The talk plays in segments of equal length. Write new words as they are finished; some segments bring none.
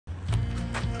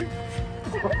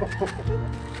Pulling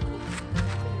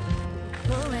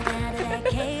out of that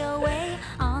KOA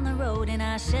on the road in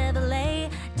our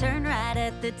Chevrolet. Turn right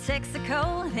at the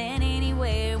Texaco, then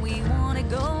anywhere we want to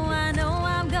go. I know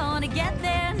I'm gonna get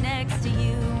there next to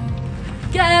you.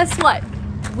 Guess what?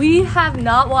 We have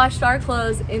not washed our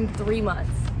clothes in 3 months.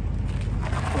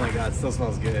 Oh my god, it still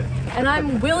smells good. And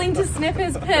I'm willing to sniff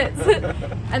his pits.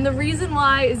 And the reason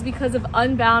why is because of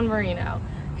Unbound Merino.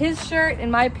 His shirt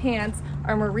and my pants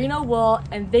are merino wool,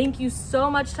 and thank you so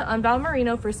much to Unbound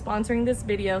Merino for sponsoring this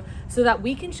video so that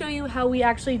we can show you how we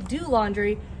actually do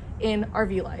laundry in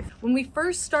RV life. When we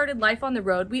first started life on the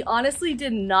road, we honestly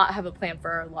did not have a plan for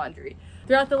our laundry.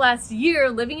 Throughout the last year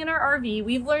living in our RV,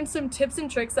 we've learned some tips and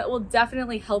tricks that will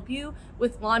definitely help you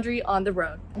with laundry on the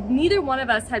road. Neither one of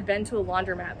us had been to a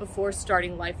laundromat before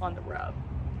starting life on the road.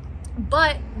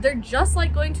 But they're just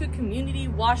like going to a community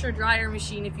washer dryer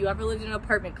machine if you ever lived in an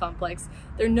apartment complex.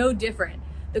 They're no different.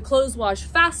 The clothes wash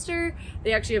faster,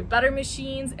 they actually have better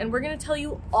machines, and we're gonna tell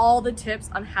you all the tips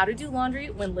on how to do laundry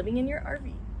when living in your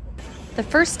RV. The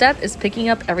first step is picking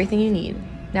up everything you need.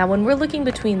 Now, when we're looking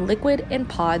between liquid and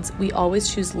pods, we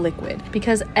always choose liquid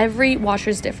because every washer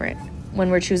is different. When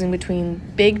we're choosing between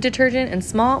big detergent and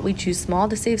small, we choose small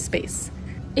to save space.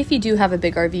 If you do have a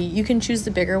big RV, you can choose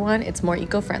the bigger one. It's more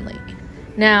eco-friendly.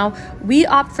 Now, we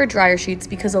opt for dryer sheets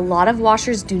because a lot of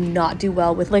washers do not do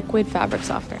well with liquid fabric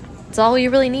softener. It's all you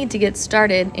really need to get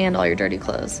started and all your dirty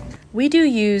clothes. We do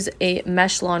use a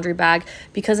mesh laundry bag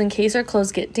because in case our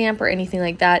clothes get damp or anything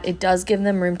like that, it does give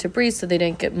them room to breathe so they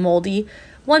don't get moldy.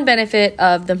 One benefit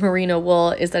of the merino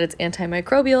wool is that it's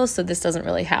antimicrobial, so this doesn't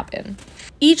really happen.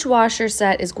 Each washer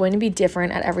set is going to be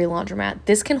different at every laundromat.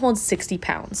 This can hold 60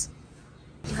 pounds.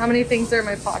 How many things are in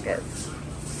my pockets?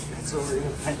 That's what we're gonna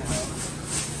find out.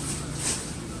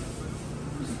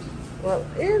 What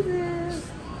is it?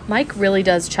 Mike really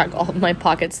does check all of my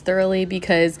pockets thoroughly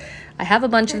because I have a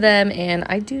bunch of them and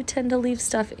I do tend to leave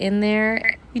stuff in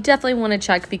there. You definitely want to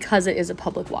check because it is a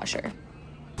public washer.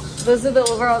 Those are the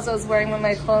overalls I was wearing when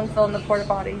my phone fell in the porta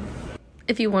potty.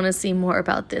 If you want to see more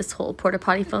about this whole porta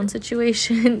potty phone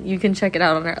situation, you can check it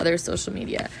out on our other social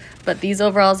media. But these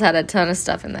overalls had a ton of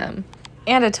stuff in them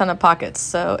and a ton of pockets,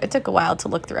 so it took a while to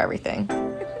look through everything.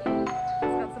 It's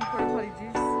got some porta potty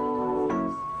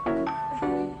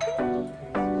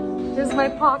juice. Here's my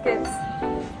pockets.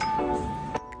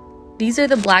 These are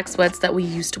the black sweats that we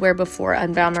used to wear before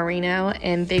Unbound Merino,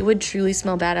 and they would truly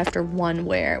smell bad after one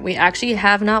wear. We actually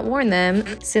have not worn them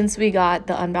since we got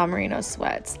the Unbound Merino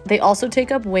sweats. They also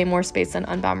take up way more space than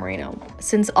Unbound Merino,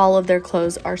 since all of their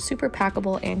clothes are super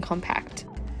packable and compact.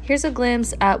 Here's a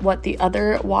glimpse at what the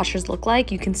other washers look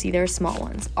like. You can see they're small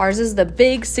ones. Ours is the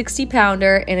big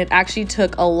 60-pounder, and it actually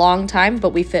took a long time, but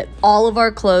we fit all of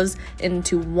our clothes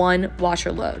into one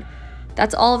washer load.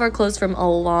 That's all of our clothes from a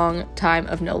long time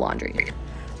of no laundry.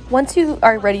 Once you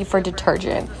are ready for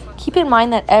detergent, keep in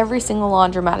mind that every single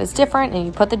laundromat is different and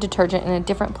you put the detergent in a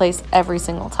different place every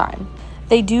single time.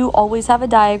 They do always have a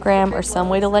diagram or some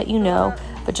way to let you know,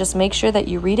 but just make sure that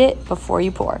you read it before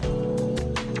you pour.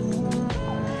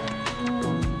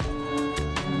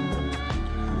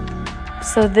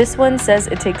 So this one says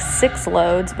it takes 6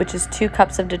 loads, which is 2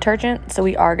 cups of detergent, so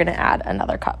we are going to add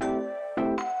another cup.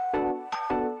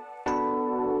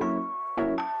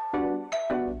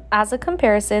 As a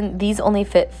comparison, these only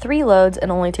fit 3 loads and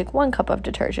only take 1 cup of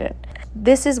detergent.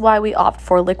 This is why we opt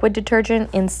for liquid detergent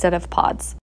instead of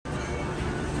pods.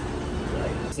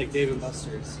 It's like Dave &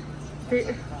 Buster's.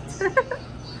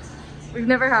 We've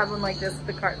never had one like this with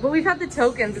the cart. Well, we've had the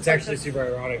tokens. It's actually super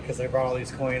ironic because I brought all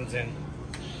these coins and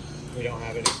we don't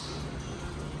have any.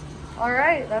 All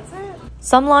right, that's it.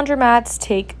 Some laundromats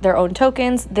take their own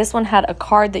tokens. This one had a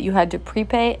card that you had to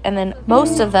prepay, and then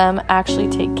most of them actually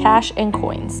take cash and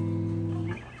coins.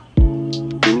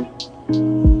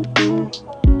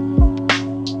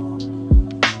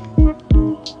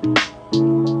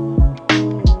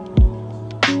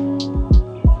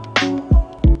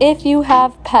 If you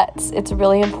have pets, it's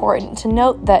really important to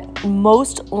note that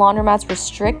most laundromats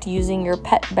restrict using your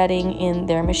pet bedding in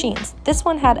their machines. This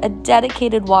one had a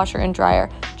dedicated washer and dryer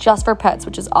just for pets,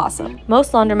 which is awesome.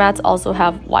 Most laundromats also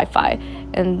have Wi-Fi,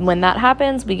 and when that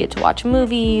happens, we get to watch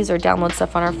movies or download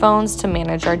stuff on our phones to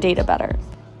manage our data better.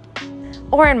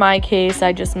 Or in my case,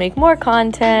 I just make more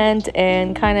content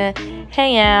and kind of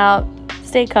hang out,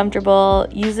 stay comfortable,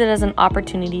 use it as an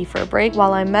opportunity for a break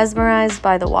while I'm mesmerized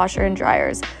by the washer and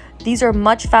dryers. These are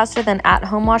much faster than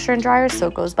at-home washer and dryers, so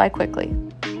it goes by quickly.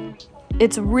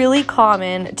 It's really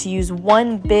common to use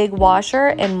one big washer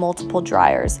and multiple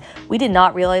dryers. We did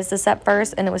not realize this at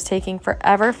first, and it was taking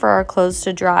forever for our clothes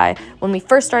to dry when we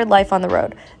first started life on the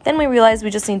road. Then we realized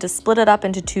we just need to split it up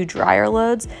into 2 dryer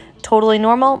loads. Totally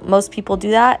normal, most people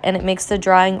do that, and it makes the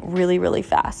drying really, really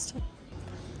fast.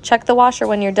 Check the washer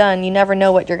when you're done. You never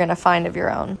know what you're gonna find of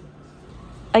your own.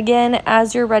 Again,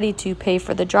 as you're ready to pay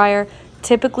for the dryer,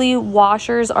 typically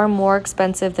washers are more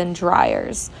expensive than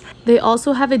dryers. They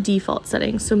also have a default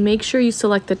setting, so make sure you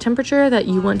select the temperature that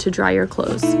you want to dry your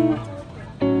clothes.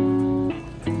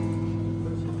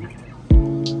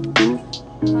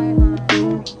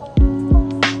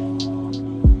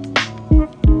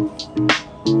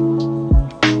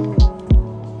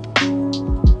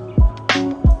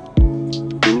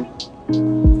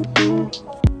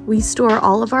 We store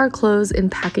all of our clothes in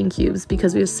packing cubes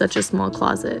because we have such a small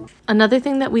closet. Another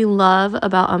thing that we love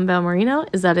about Unbound Merino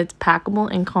is that it's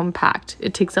packable and compact.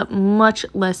 It takes up much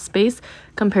less space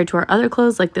compared to our other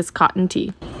clothes like this cotton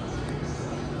tee.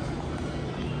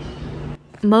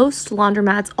 Most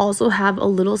laundromats also have a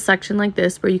little section like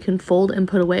this where you can fold and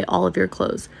put away all of your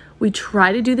clothes. We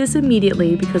try to do this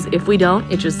immediately because if we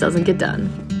don't, it just doesn't get done.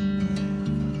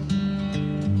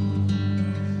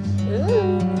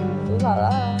 Ooh, la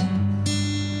la.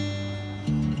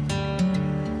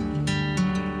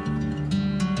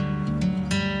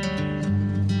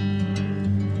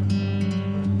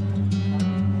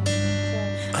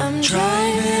 I'm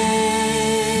driving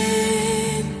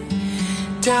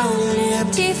down an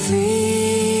empty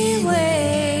freeway,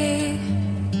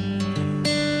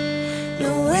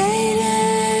 no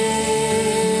waiting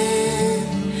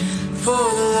for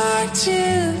the light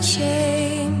to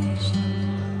change.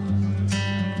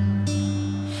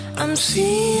 I'm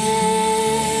seeing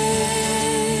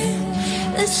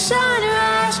the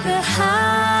sunrise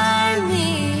behind me.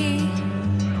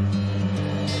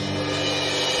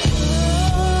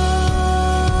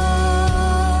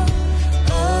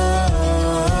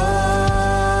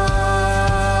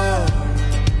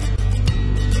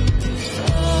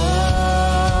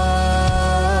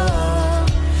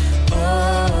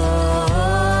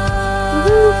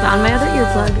 Found my other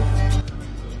earplug.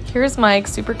 Here's Mike,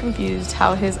 super confused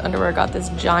how his underwear got this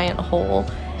giant hole.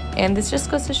 And this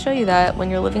just goes to show you that when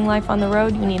you're living life on the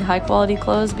road, you need high quality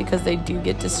clothes because they do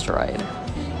get destroyed.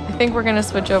 I think we're gonna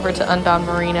switch over to Unbound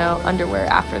Merino underwear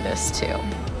after this too.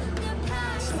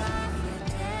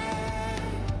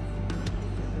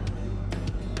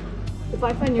 If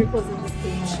I find your clothes, I'm just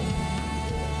kidding.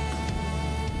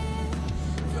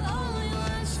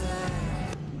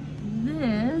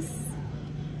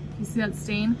 You see that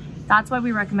stain? That's why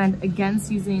we recommend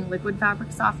against using liquid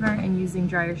fabric softener and using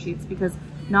dryer sheets, because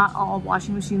not all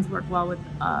washing machines work well with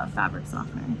fabric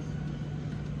softener.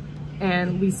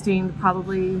 And we stained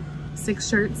probably 6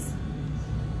 shirts.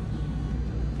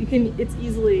 You can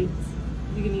easily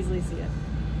see it.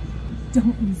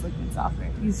 Don't use liquid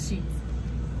softener, use sheets.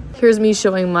 Here's me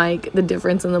showing Mike the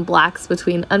difference in the blacks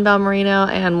between Unbound Merino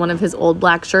and one of his old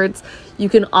black shirts. You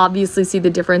can obviously see the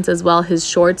difference as well. His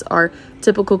shorts are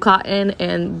typical cotton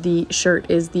and the shirt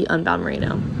is the Unbound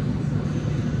Merino.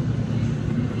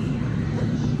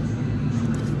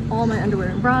 All my underwear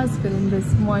and bras fit in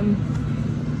this one.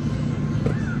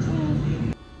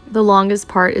 The longest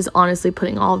part is honestly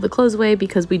putting all of the clothes away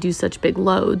because we do such big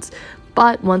loads.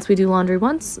 But once we do laundry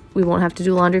once, we won't have to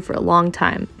do laundry for a long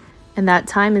time. And that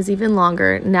time is even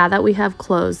longer now that we have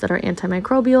clothes that are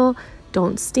antimicrobial,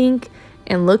 don't stink,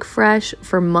 and look fresh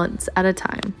for months at a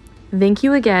time. Thank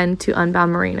you again to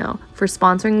Unbound Merino for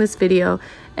sponsoring this video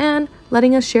and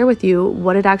letting us share with you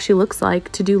what it actually looks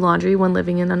like to do laundry when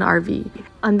living in an RV.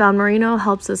 Unbound Merino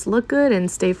helps us look good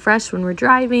and stay fresh when we're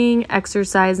driving,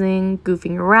 exercising,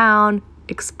 goofing around,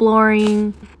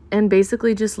 exploring, and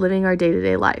basically just living our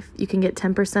day-to-day life. You can get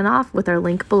 10% off with our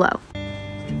link below.